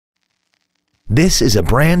This is a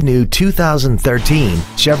brand new 2013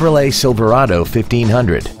 Chevrolet Silverado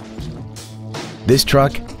 1500. This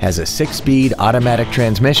truck has a 6-speed automatic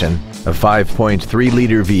transmission, a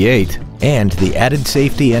 5.3-liter V8, and the added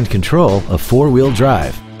safety and control of 4-wheel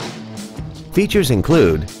drive. Features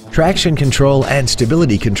include traction control and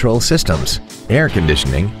stability control systems, air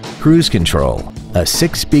conditioning, cruise control, a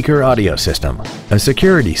 6-speaker audio system, a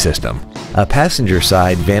security system, a passenger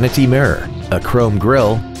side vanity mirror, a chrome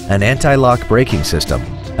grille, an anti-lock braking system,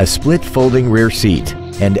 a split folding rear seat,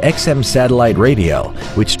 and XM satellite radio,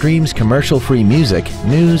 which streams commercial-free music,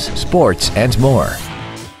 news, sports, and more.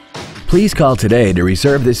 Please call today to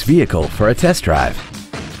reserve this vehicle for a test drive.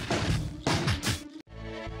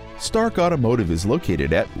 Stark Automotive is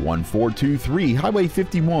located at 1423 Highway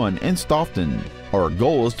 51 in Stoughton. Our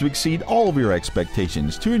goal is to exceed all of your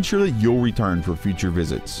expectations to ensure that you'll return for future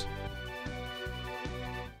visits.